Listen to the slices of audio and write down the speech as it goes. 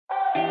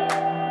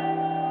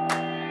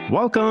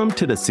Welcome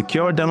to the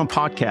Secure Dental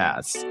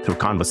Podcast. Through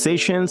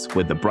conversations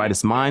with the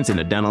brightest minds in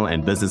the dental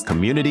and business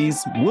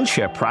communities, we'll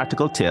share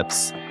practical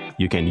tips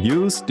you can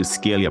use to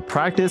scale your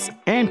practice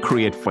and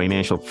create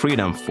financial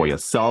freedom for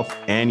yourself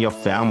and your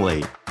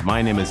family.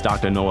 My name is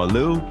Dr. Noah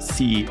Liu,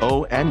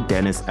 CEO and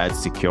dentist at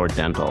Secure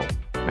Dental,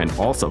 and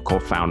also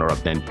co-founder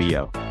of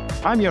Dentvio.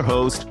 I'm your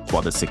host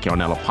for the Secure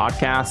Dental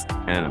Podcast,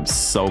 and I'm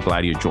so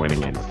glad you're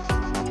joining in.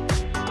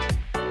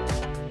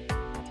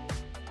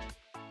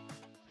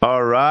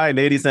 All right,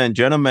 ladies and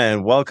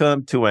gentlemen,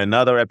 welcome to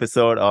another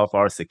episode of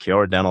our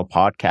Secure Dental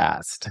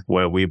Podcast,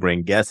 where we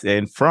bring guests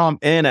in from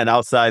in and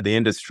outside the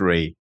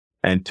industry.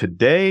 And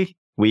today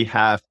we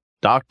have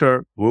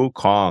Dr. Wu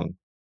Kong.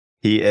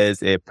 He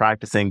is a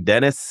practicing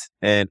dentist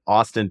in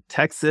Austin,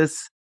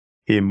 Texas.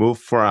 He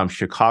moved from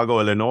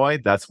Chicago, Illinois.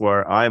 That's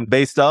where I'm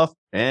based off.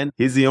 And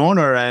he's the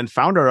owner and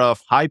founder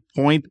of High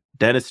Point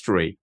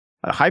Dentistry.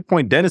 High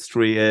Point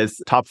Dentistry is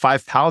top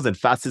 5,000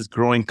 fastest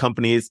growing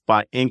companies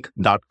by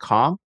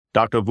Inc.com.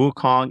 Dr. Wu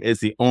Kong is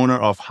the owner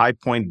of High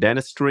Point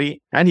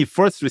Dentistry, and he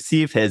first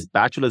received his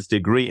bachelor's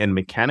degree in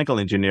mechanical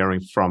engineering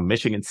from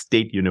Michigan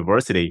State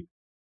University.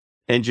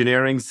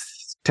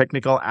 Engineering's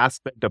technical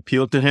aspect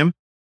appealed to him,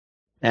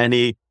 and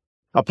he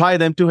applied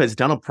them to his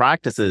dental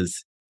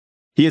practices.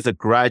 He is a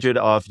graduate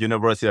of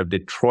University of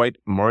Detroit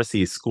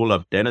Mercy School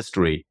of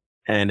Dentistry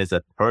and is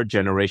a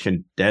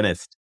third-generation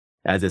dentist,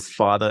 as his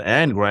father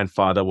and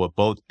grandfather were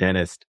both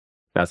dentists.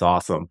 That's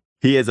awesome.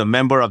 He is a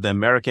member of the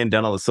American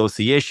Dental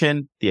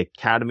Association, the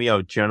Academy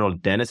of General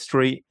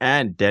Dentistry,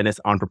 and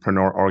Dentist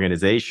Entrepreneur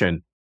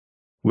Organization.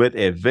 With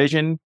a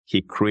vision,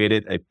 he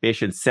created a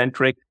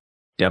patient-centric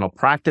dental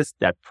practice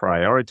that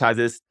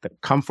prioritizes the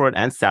comfort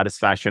and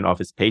satisfaction of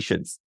his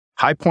patients.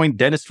 High Point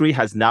Dentistry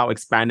has now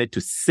expanded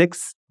to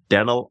 6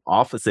 dental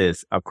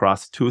offices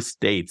across 2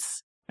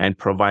 states and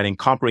providing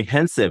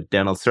comprehensive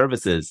dental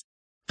services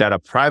that are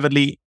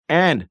privately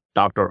and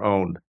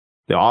doctor-owned.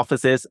 The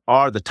offices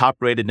are the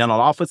top-rated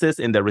dental offices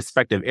in their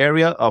respective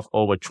area of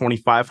over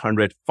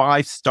 2,500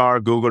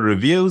 5-star Google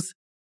reviews.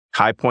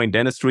 High Point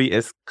Dentistry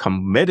is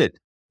committed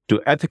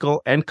to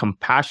ethical and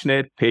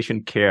compassionate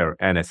patient care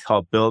and has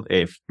helped build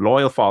a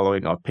loyal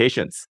following of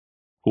patients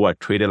who are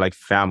treated like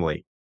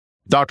family.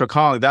 Dr.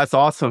 Kong, that's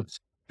awesome.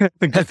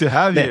 Good to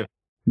have you.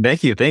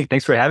 Thank you.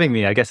 Thanks for having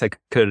me. I guess I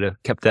could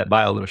have kept that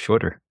bio a little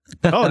shorter.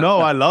 Oh, no,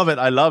 I love it.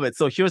 I love it.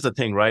 So here's the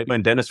thing, right?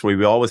 In dentistry,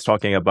 we're always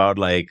talking about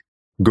like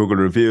Google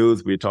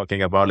reviews. We're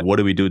talking about what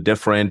do we do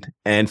different?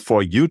 And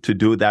for you to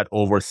do that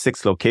over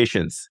 6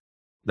 locations,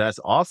 that's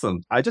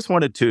awesome. I just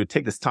wanted to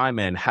take this time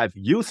and have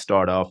you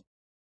start off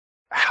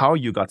how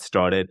you got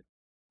started.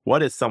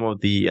 What is some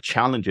of the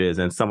challenges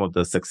and some of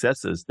the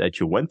successes that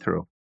you went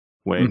through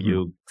when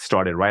you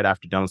started right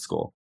after dental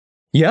school?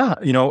 Yeah.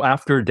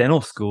 After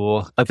dental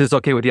school, if it's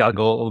okay with you, I'll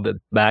go a little bit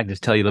back,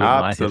 just tell you a little bit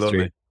of my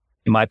history.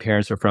 My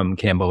parents are from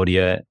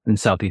Cambodia in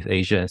Southeast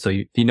Asia. So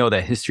you know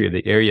that history of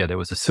the area. There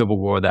was a civil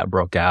war that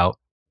broke out.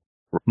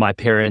 My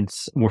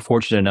parents were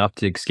fortunate enough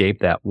to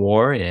escape that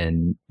war,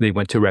 and they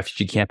went to a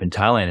refugee camp in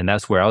Thailand, and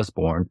that's where I was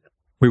born.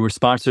 We were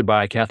sponsored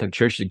by a Catholic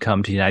church to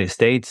come to the United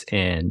States.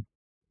 And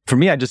for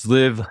me, I just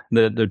lived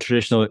the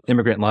traditional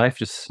immigrant life.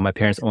 Just my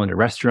parents owned a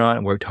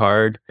restaurant, worked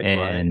hard,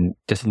 and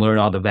just learned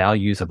all the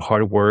values of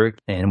hard work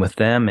and with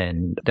them.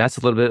 And that's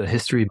a little bit of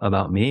history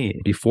about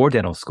me before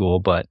dental school.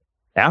 But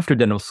after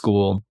dental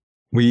school,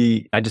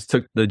 I just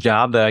took the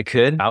job that I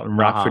could out in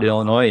Rockford,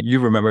 Illinois. You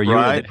remember you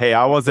right? Hey,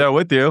 I was there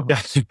with you.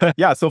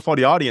 Yeah. So for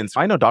the audience,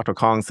 I know Dr.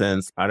 Kong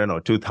since,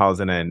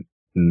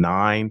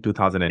 2009,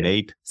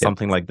 2008,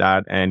 something like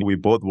that. And we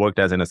both worked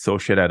as an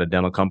associate at a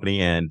dental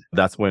company. And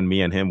that's when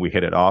me and him, we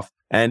hit it off.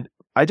 And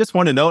I just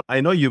want to know, I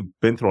know you've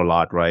been through a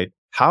lot, right?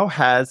 How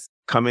has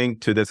coming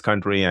to this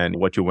country and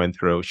what you went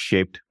through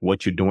shaped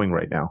what you're doing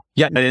right now?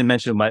 Yeah, I didn't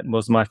mention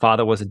my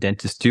father was a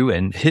dentist too,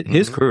 and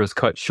his career was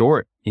cut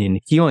short. And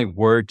he only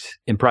worked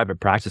in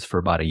private practice for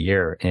about a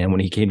year. And when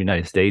he came to the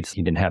United States,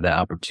 he didn't have that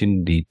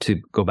opportunity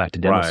to go back to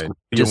dental school.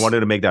 You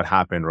wanted to make that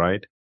happen,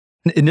 right?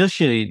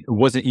 Initially, it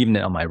wasn't even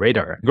on my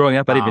radar. Growing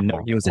up, I didn't even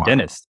know he was a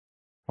dentist.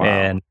 Wow.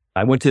 And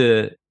I went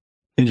to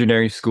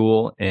engineering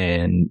school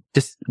and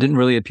just didn't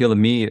really appeal to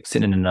me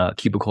sitting in a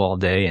cubicle all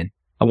day. And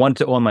I wanted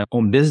to own my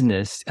own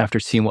business after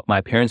seeing what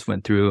my parents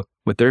went through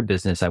with their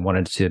business. I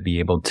wanted to be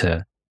able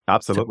to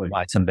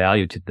provide some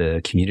value to the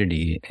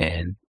community.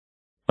 And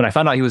when I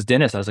found out he was a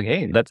dentist, I was like,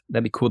 hey,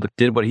 that'd be cool to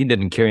did what he did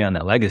and carry on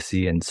that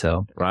legacy. And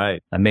so I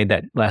made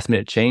that last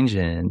minute change,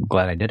 and I'm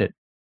glad I did it.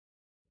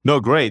 No,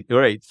 great.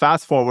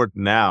 Fast forward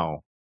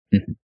now,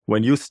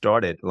 when you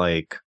started,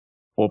 like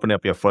opening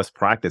up your first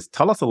practice,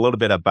 tell us a little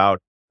bit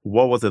about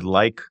what was it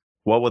like?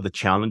 What were the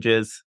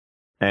challenges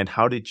and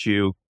how did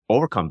you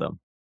overcome them?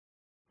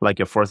 Like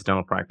your first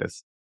dental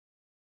practice?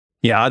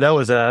 Yeah, that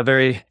was a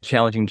very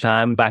challenging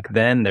time. Back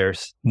then,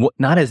 there's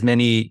not as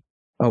many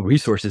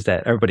resources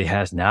that everybody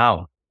has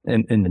now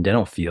in the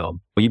dental field.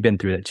 Well, you've been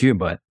through that too,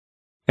 but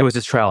it was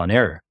just trial and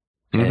error.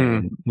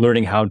 And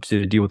learning how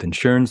to deal with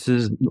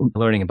insurances,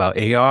 learning about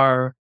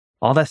AR,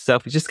 all that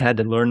stuff. You just had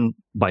to learn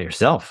by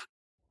yourself.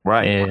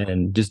 Right.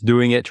 And just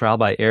doing it trial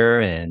by error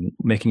and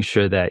making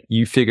sure that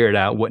you figured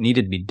out what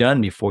needed to be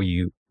done before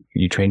you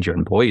trained your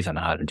employees on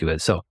how to do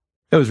it. So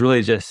it was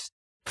really just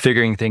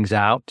figuring things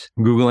out,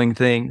 Googling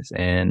things,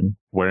 and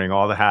wearing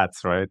all the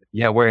hats, right?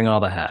 Yeah, wearing all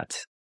the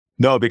hats.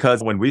 No,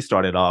 because when we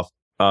started off,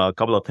 a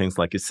couple of things,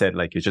 like you said,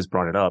 like you just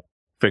brought it up,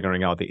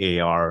 figuring out the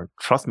AR.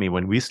 Trust me,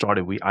 when we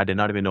started, I did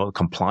not even know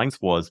compliance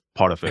was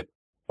part of it.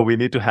 We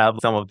need to have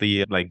some of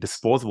the like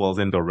disposables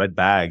in the red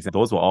bags. And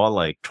those were all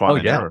like trial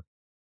and error,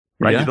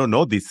 right? You don't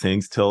know these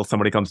things till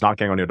somebody comes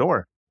knocking on your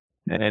door.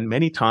 And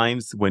many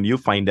times when you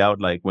find out,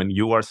 like when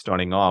you are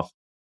starting off,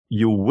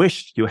 you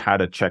wish you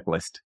had a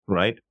checklist,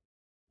 right?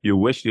 You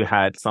wish you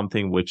had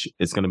something which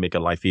is going to make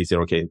your life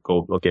easier.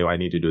 Okay, I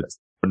need to do this.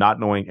 Not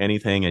knowing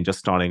anything and just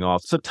starting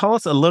off. So tell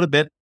us a little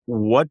bit,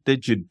 what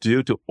did you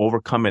do to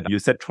overcome it? You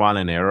said trial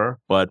and error,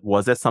 but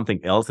was there something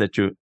else that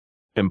you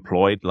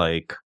employed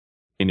like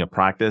in your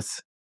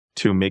practice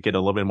to make it a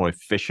little bit more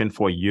efficient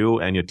for you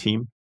and your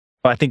team?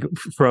 I think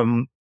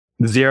from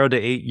 0 to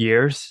 8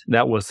 years,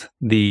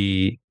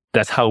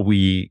 that's how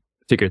we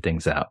figured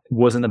things out. It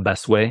wasn't the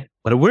best way,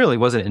 but it really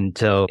wasn't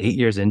until 8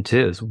 years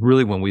into is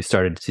really when we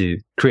started to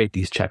create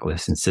these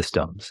checklists and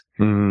systems.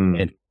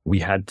 And we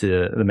had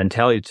the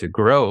mentality to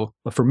grow.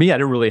 But for me, I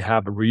didn't really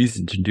have a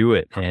reason to do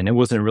it. And it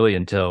wasn't really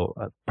until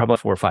probably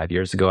 4 or 5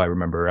 years ago, I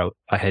remember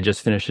I had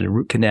just finished a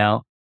root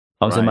canal.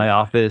 I was in my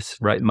office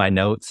writing my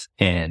notes,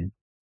 and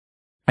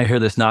I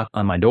heard this knock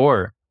on my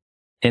door.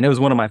 And it was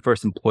one of my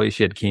first employees.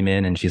 She had came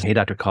in and she's, "Hey,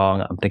 Dr.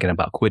 Kong, I'm thinking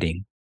about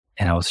quitting."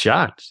 And I was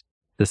shocked.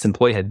 This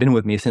employee had been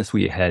with me since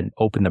we had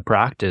opened the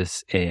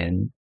practice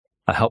and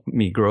helped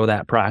me grow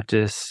that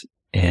practice.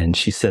 And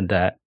she said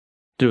that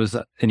there was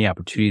any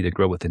opportunity to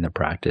grow within the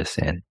practice.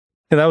 And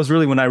that was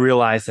really when I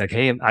realized, like,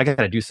 hey, I got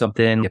to do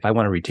something. If I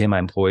want to retain my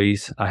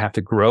employees, I have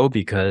to grow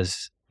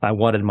because I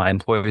wanted my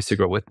employees to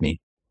grow with me.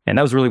 And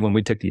that was really when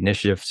we took the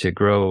initiative to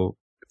grow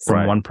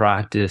from one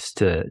practice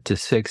to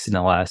 6 in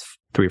the last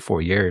 3 or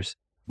 4 years.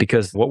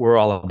 Because what we're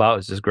all about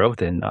is just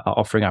growth and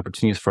offering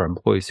opportunities for our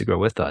employees to grow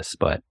with us.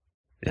 But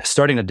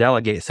starting to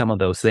delegate some of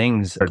those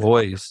things,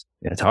 employees,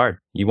 it's hard.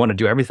 You want to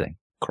do everything.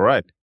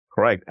 Correct.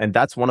 And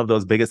that's one of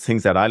those biggest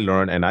things that I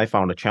learned and I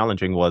found it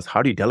challenging was,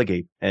 how do you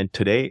delegate? And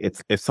today,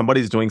 it's if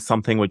somebody's doing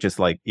something which is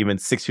like even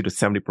 60 to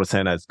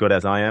 70% as good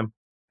as I am,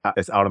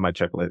 it's out of my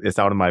checklist. It's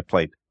out of my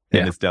plate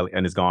and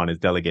it's gone. It's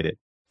delegated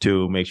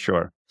to make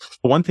sure.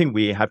 One thing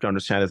we have to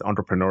understand as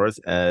entrepreneurs,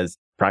 as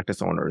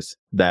practice owners,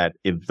 that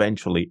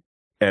eventually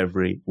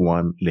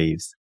everyone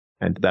leaves.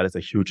 And that is a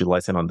huge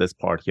lesson on this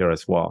part here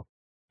as well.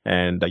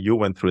 And you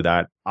went through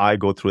that. I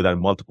go through that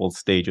in multiple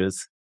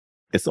stages.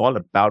 It's all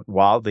about,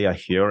 while they are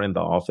here in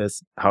the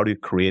office, how do you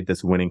create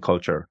this winning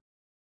culture?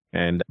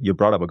 And you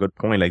brought up a good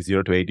point, like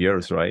 0 to 8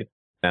 years, right?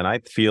 And I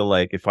feel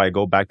like if I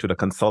go back to the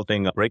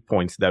consulting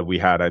breakpoints that we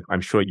had,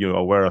 I'm sure you're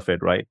aware of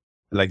it, right?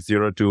 Like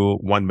 0 to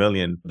 1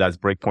 million, that's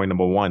breakpoint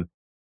number 1.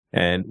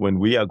 And when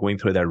we are going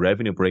through that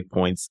revenue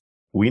breakpoints,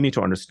 we need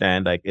to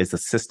understand, like, it's the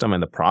system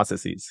and the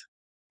processes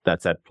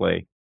that's at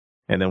play.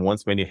 And then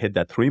when you hit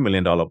that $3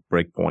 million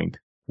breakpoint,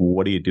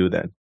 what do you do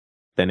then?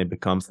 Then it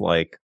becomes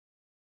like,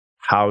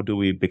 how do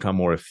we become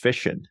more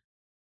efficient?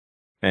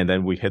 And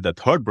then we hit the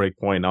third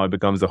breakpoint. Now it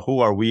becomes who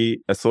are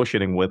we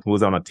associating with?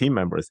 Who's on our team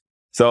members?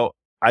 So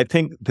I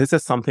think this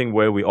is something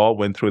where we all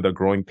went through the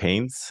growing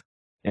pains,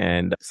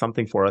 and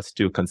something for us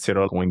to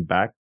consider going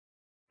back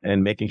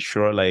and making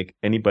sure, like,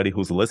 anybody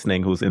who's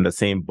listening, who's in the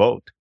same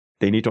boat,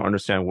 they need to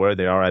understand where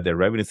they are at their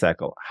revenue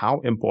cycle. How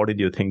important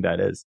do you think that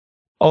is?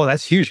 Oh,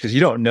 that's huge, because you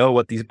don't know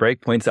what these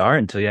breakpoints are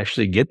until you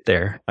actually get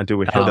there. Until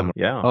we hit them.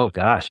 Yeah. Oh,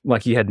 gosh.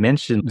 Like you had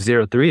mentioned,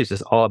 0-3 is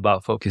just all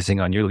about focusing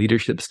on your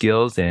leadership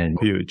skills and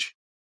huge.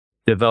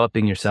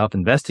 Developing yourself,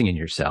 investing in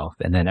yourself.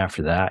 And then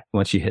after that,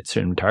 once you hit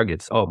certain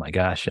targets, oh my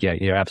gosh. Yeah,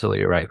 you're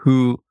absolutely right.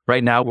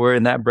 Right now we're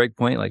in that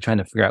breakpoint, like trying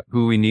to figure out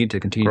who we need to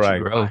continue to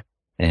grow.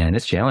 And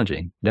it's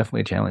challenging.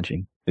 Definitely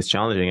challenging. It's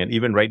challenging. And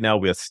even right now,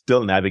 we are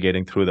still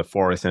navigating through the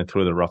forest and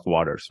through the rough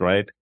waters,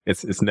 right?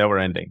 It's never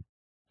ending.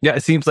 Yeah,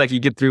 it seems like you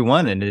get through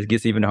one and it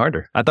gets even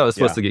harder. I thought it was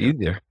supposed to get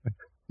easier.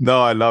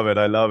 No, I love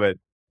it.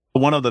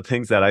 One of the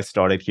things that I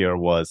started here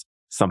was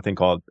something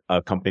called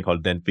a company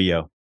called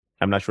Dentvio.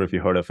 I'm not sure if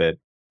you heard of it.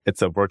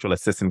 It's a virtual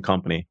assistant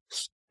company.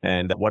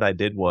 And what I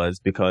did was,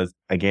 because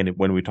again,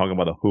 when we talk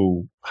about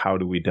how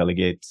do we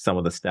delegate some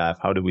of the staff?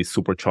 How do we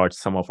supercharge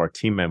some of our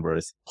team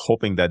members,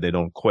 hoping that they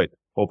don't quit,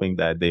 hoping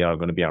that they are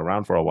going to be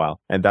around for a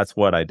while? And that's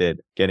what I did,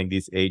 getting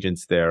these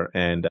agents there.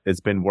 And it's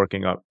been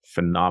working out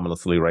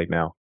phenomenally right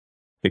now,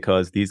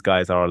 because these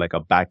guys are like a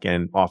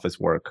back-end office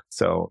work.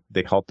 So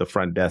they help the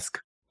front desk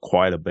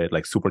quite a bit,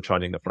 like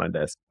supercharging the front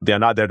desk. They're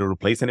not there to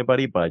replace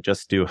anybody, but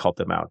just to help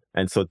them out.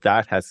 And so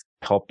that has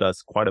helped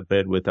us quite a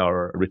bit with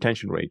our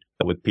retention rate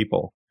with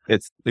people.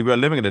 We are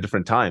living in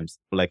different times.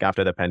 Like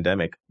after the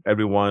pandemic,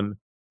 everyone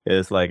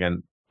is like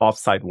an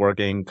off-site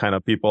working kind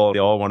of people. They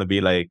all want to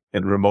be like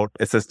a remote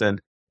assistant.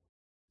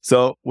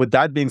 So with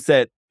that being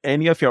said,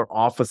 any of your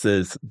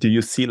offices, do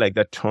you see like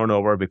that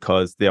turnover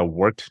because they are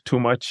worked too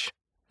much?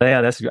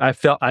 Yeah, I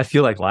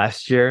feel like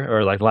last year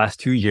or like last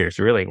 2 years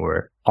really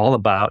were all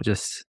about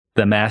just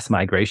the mass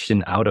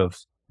migration out of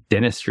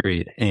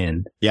dentistry.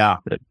 And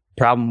the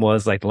problem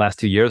was like the last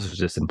 2 years was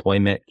just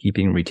employment,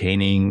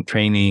 retaining,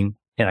 training.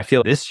 And I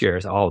feel this year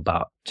is all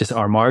about just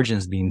our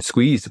margins being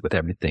squeezed with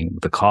everything,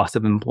 the cost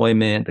of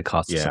employment, the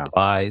cost of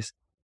supplies.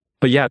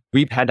 But yeah,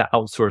 we've had to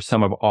outsource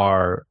some of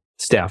our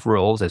staff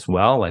roles as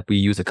well. Like we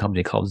use a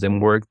company called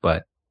ZimWork,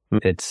 but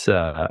it's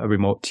a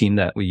remote team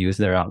that we use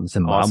there out in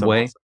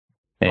Zimbabwe.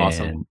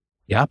 Awesome.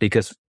 Yeah,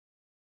 because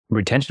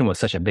retention was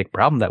such a big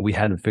problem that we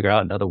had to figure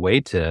out another way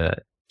to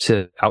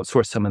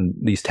outsource some of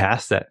these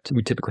tasks that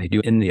we typically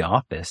do in the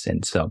office.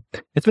 And so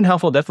it's been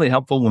helpful, definitely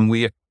helpful when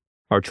we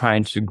are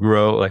trying to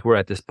grow. Like we're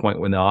at this point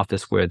in the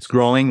office where it's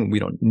growing. We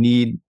don't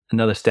need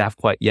another staff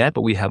quite yet,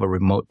 but we have a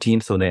remote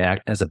team. So they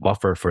act as a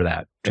buffer for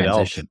that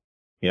transition.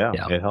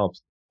 It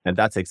helps. And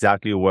that's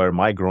exactly where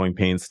my growing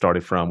pains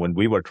started from when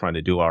we were trying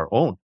to do our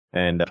own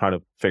and trying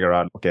to figure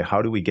out, okay,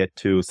 how do we get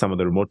to some of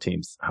the remote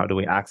teams? How do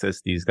we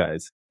access these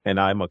guys? And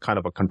I'm a kind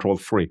of a control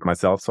freak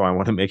myself. So I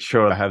want to make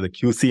sure I have the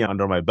QC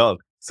under my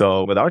belt.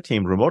 So with our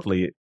team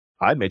remotely,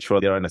 I made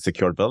sure they're in a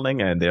secure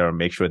building and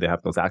make sure they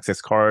have those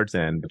access cards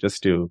and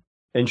just to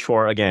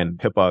ensure, again,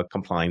 HIPAA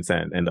compliance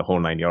and the whole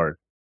 9 yards.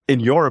 In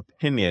your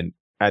opinion,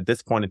 at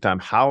this point in time,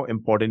 how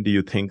important do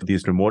you think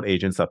these remote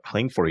agents are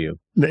playing for you?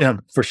 Yeah,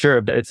 for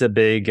sure. It's a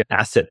big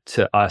asset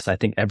to us. I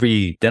think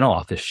every dental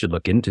office should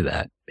look into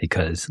that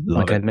because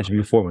I mentioned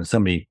before, when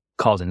somebody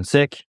calls in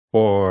sick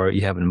or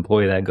you have an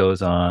employee that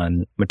goes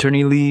on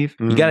maternity leave,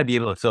 you got to be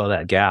able to fill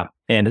that gap.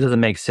 And it doesn't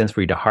make sense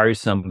for you to hire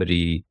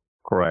somebody,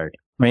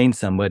 train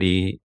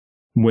somebody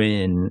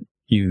when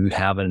you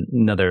have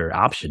another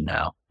option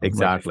now.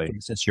 Exactly. Like,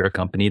 since you're a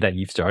company that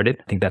you've started,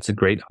 I think that's a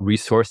great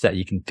resource that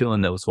you can fill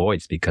in those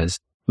voids because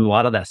a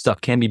lot of that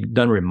stuff can be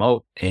done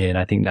remote. And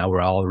I think now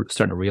we're all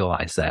starting to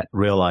realize that.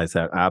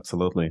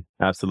 Absolutely.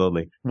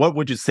 Absolutely. What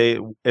would you say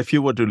if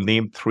you were to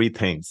name 3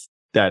 things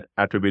that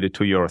attributed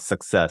to your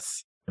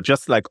success?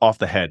 Just like off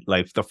the head,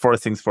 like the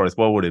first things first,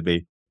 what would it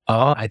be?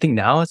 I think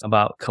now it's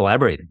about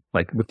collaborating,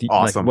 like with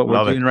like what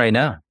we're doing right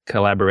now.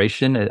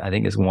 Collaboration, I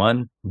think, is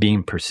one.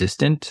 Being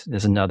persistent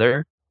is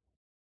another.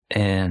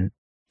 And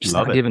just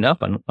not giving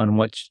up on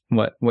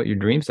what your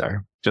dreams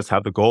are. Just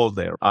have the goal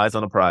there, eyes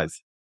on the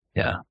prize.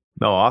 Yeah.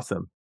 No,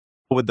 awesome.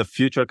 With the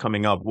future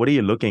coming up, what are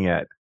you looking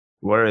at?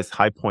 Where is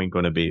High Point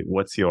going to be?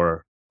 What's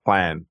your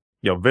plan,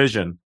 your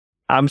vision?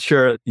 I'm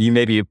sure you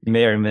may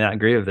or may not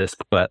agree with this,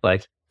 but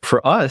like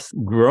for us,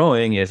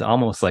 growing is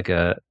almost like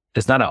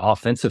it's not an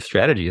offensive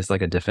strategy. It's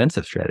like a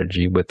defensive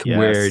strategy with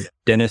where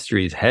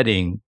dentistry is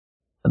heading.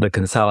 The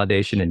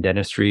consolidation in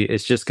dentistry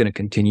is just going to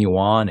continue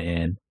on.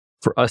 And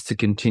for us to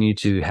continue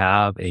to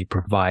have a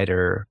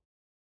provider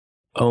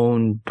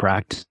own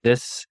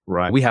practice,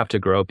 we have to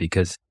grow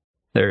because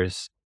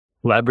there's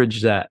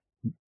leverage that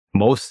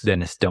most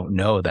dentists don't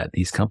know that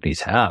these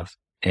companies have.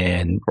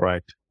 And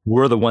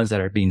we're the ones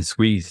that are being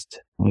squeezed,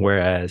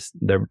 whereas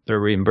their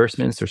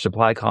reimbursements or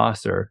supply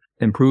costs are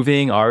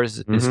improving.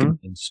 Ours is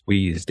being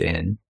squeezed,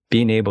 and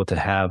being able to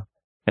have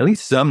at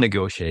least some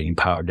negotiating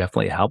power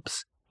definitely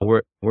helps.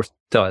 We're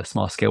still at a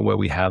small scale where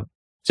we have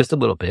just a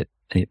little bit,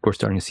 and we're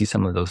starting to see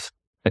some of those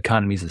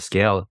economies of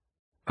scale.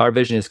 Our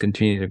vision is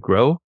continue to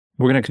grow.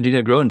 We're going to continue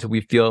to grow until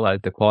we feel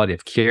like the quality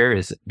of care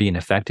is being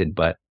affected,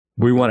 but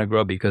we want to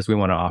grow because we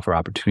want to offer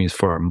opportunities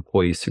for our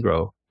employees to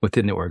grow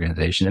within the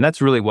organization. And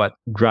that's really what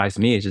drives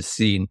me, is just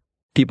seeing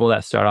people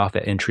that start off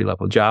at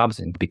entry-level jobs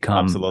and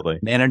become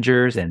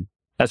managers. And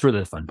that's really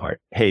the fun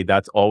part. Hey,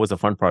 that's always a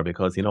fun part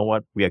because you know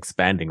what? We're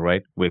expanding,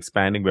 right? We're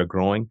expanding, we're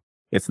growing.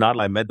 It's not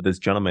like I met this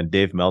gentleman,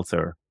 Dave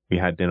Meltzer. We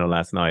had dinner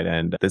last night,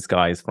 and this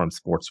guy is from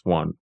Sports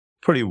One.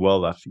 Pretty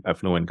well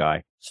affluent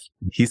guy.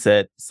 He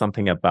said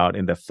something about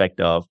in the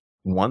effect of,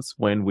 once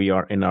when we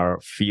are in our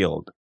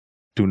field,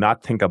 do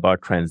not think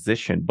about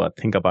transition, but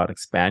think about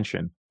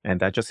expansion. And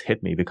that just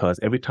hit me because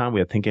every time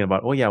we are thinking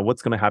about,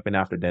 what's going to happen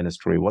after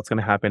dentistry? What's going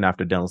to happen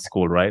after dental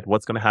school, right?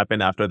 What's going to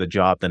happen after the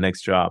job, the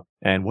next job?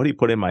 And what he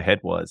put in my head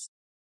was,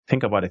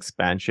 think about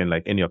expansion,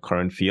 like in your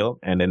current field,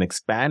 and then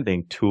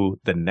expanding to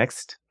the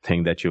next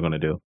thing that you're going to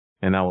do.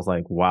 And I was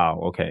like, wow,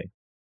 okay.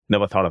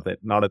 Never thought of it.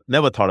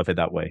 Never thought of it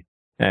that way.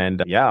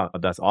 And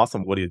that's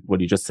awesome what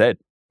you just said.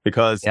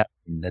 Because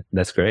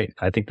that's great.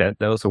 I think that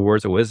those are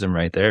words of wisdom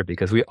right there,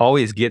 because we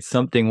always get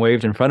something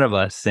waved in front of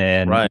us,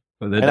 and I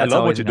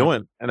love what you're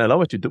doing, and I love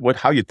what you do,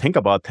 how you think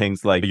about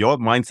things. Like your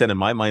mindset and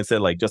my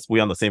mindset, like just we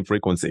on the same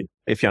frequency.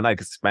 If you're not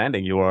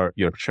expanding, you're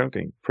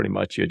shrinking. Pretty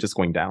much, you're just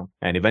going down,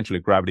 and eventually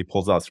gravity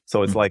pulls us.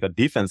 So it's like a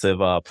defensive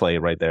play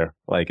right there,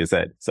 like you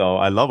said. So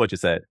I love what you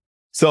said.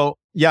 So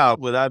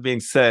with that being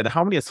said,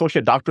 how many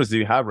associate doctors do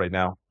you have right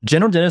now?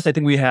 General dentists, I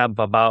think we have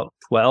about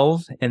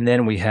 12, and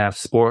then we have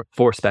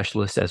 4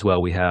 specialists as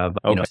well. We have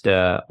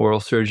the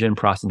oral surgeon,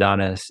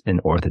 prosthodontist,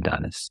 and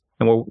orthodontist.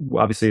 And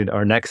we're obviously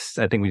our next,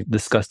 I think we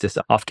discussed this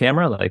off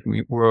camera, like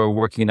we're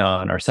working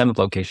on our 7th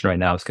location right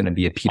now. It's going to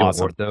be a pedo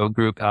ortho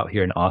group out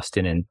here in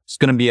Austin, and it's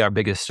going to be our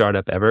biggest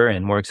startup ever,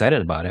 and we're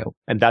excited about it.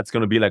 And that's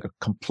going to be like a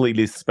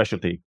completely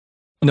specialty.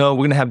 No, we're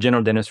going to have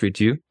general dentistry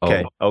too.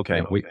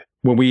 Okay.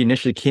 When we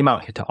initially came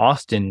out to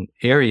Austin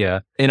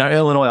area, in our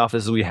Illinois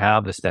offices, we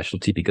have the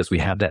specialty because we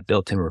have that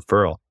built-in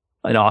referral.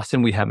 In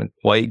Austin, we haven't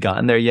quite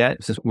gotten there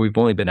yet since we've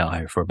only been out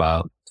here for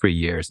about 3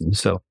 years. And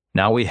so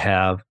now we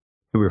have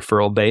a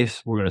referral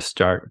base. We're going to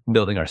start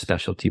building our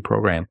specialty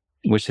program,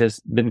 which has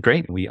been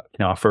great. We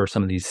can offer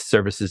some of these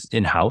services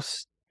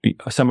in-house.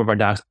 Some of our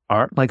docs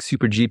aren't like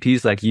super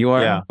GPs like you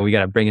are. Yeah. We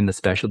got to bring in the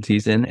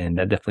specialties in, and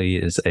that definitely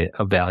is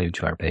a value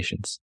to our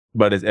patients.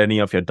 But is any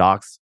of your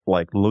docs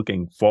like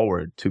looking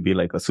forward to be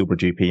like a super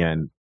GP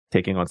and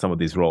taking on some of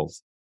these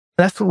roles?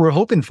 That's what we're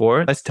hoping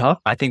for. That's tough.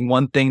 I think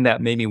one thing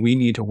that maybe we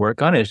need to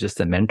work on is just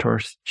the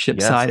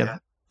mentorship side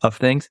of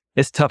things.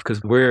 It's tough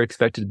because we're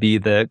expected to be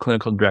the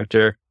clinical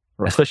director,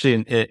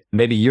 especially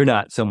maybe you're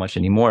not so much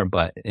anymore,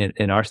 but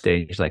in our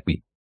stage, like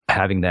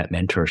having that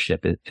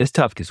mentorship is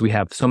tough because we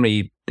have so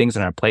many things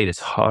on our plate. It's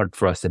hard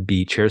for us to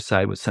be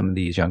chairside with some of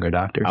these younger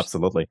doctors.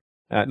 Absolutely.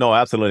 No,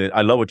 absolutely.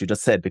 I love what you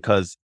just said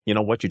because,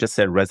 what you just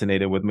said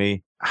resonated with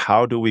me.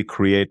 How do we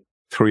create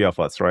 3 of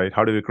us, right?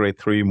 How do we create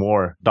 3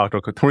 more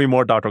Dr.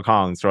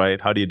 Kongs, right?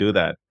 How do you do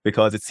that?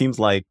 Because it seems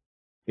like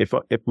if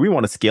we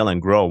want to scale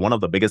and grow, one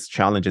of the biggest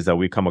challenges that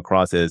we come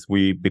across is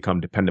we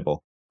become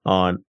dependable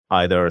on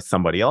either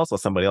somebody else or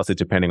somebody else is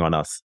depending on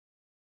us.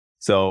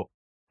 So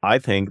I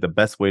think the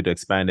best way to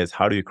expand is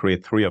how do you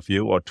create 3 of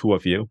you or 2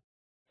 of you?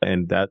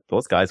 And that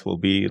those guys will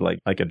be like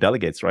your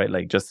delegates, right?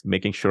 Like just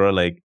making sure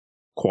like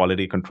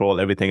quality control,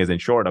 everything is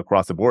ensured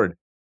across the board.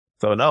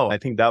 So no, I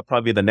think that'll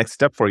probably be the next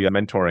step for you,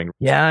 mentoring.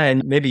 Yeah.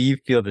 And maybe you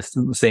feel the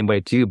same way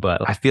too,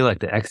 but I feel like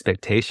the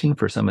expectation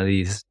for some of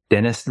these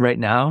dentists right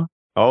now.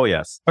 Oh,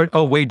 yes.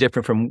 Are way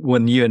different from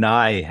when you and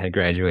I had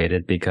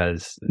graduated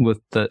because with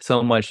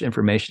so much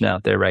information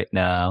out there right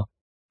now,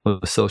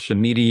 with social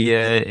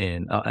media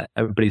and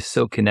everybody's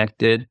so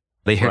connected,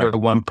 they hear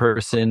one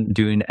person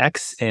doing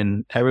X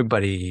and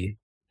everybody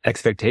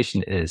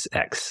expectation is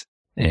X.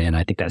 And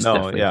I think that's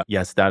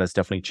yes, that has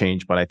definitely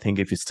changed. But I think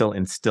if you still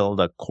instill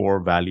the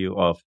core value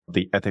of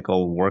the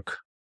ethical work,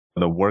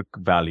 the work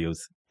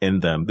values in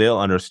them, they'll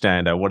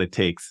understand what it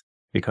takes.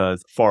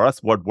 Because for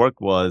us, what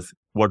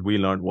we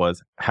learned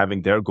was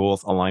having their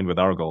goals aligned with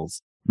our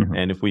goals. Mm-hmm.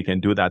 And if we can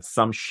do that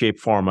some shape,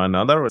 form, or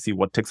another, or see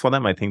what ticks for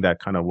them, I think that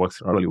kind of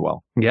works really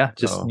well. Yeah,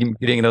 just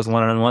getting those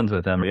one-on-ones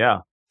with them. Yeah.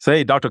 So,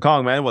 hey, Dr.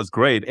 Kong, man, it was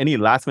great. Any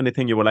last minute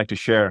thing you would like to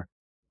share?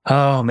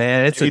 Oh,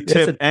 man.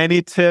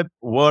 Any tip,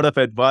 word of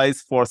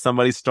advice for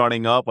somebody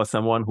starting up or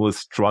someone who is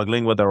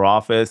struggling with their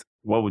office?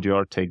 What would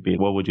your take be?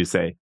 What would you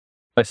say?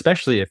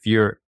 Especially if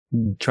you're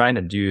trying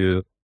to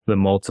do the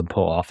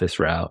multiple office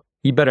route,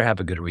 you better have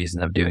a good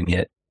reason of doing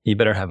it. You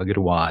better have a good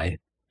why,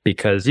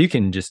 because you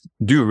can just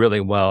do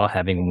really well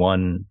having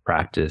one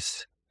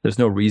practice. There's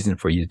no reason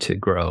for you to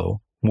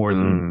grow more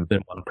than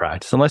one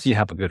practice unless you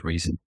have a good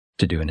reason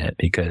to doing it,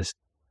 because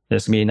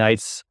there's going to be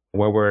nights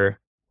where we're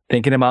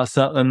thinking about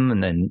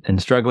something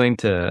and struggling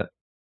to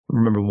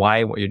remember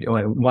what you're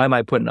doing. Why am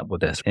I putting up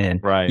with this? And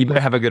you better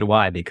have a good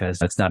why, because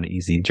that's not an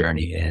easy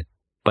journey,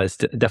 but it's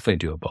definitely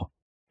doable.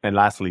 And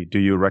lastly, do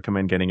you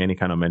recommend getting any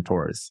kind of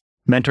mentors?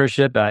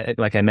 Mentorship,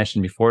 like I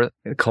mentioned before,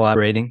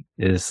 collaborating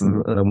is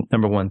the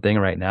number one thing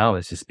right now,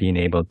 is just being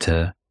able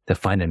to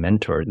find a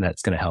mentor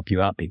that's going to help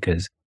you out,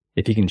 because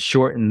if you can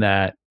shorten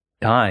that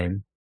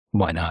time,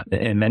 why not?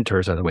 And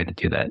mentors are the way to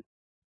do that.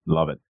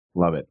 Love it.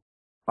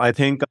 I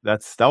think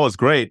that was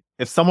great.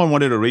 If someone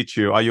wanted to reach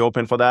you, are you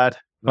open for that?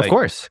 Of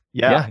course.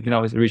 Yeah. You can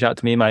always reach out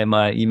to me.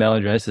 My email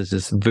address is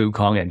just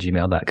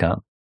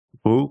vukong@gmail.com.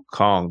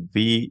 Vukong,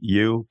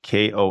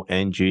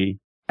 VUKONG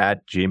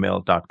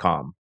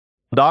 @gmail.com.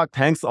 Doc,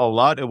 thanks a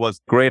lot. It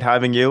was great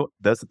having you.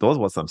 Those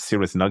were some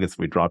serious nuggets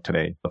we dropped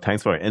today. But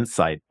thanks for your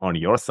insight on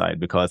your side,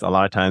 because a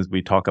lot of times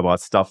we talk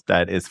about stuff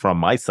that is from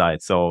my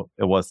side. So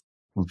it was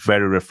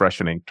very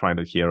refreshing trying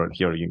to hear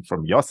you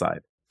from your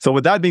side. So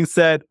with that being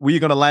said, we're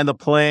going to land the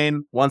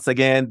plane. Once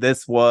again,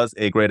 this was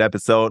a great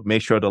episode.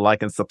 Make sure to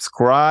like and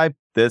subscribe.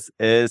 This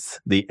is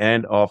the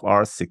end of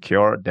our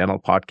Secure Dental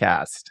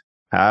podcast.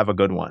 Have a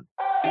good one.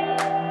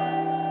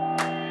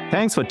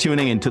 Thanks for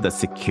tuning into the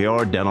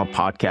Secure Dental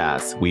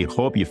podcast. We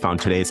hope you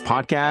found today's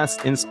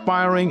podcast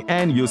inspiring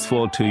and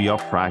useful to your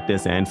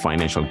practice and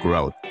financial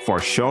growth. For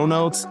show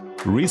notes,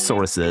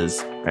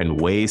 resources,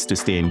 and ways to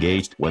stay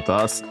engaged with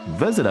us,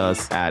 visit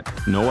us at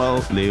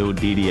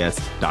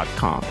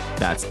noelliudds.com.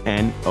 That's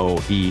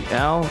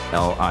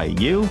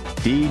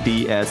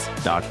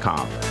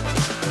NOELLIUDDS.com.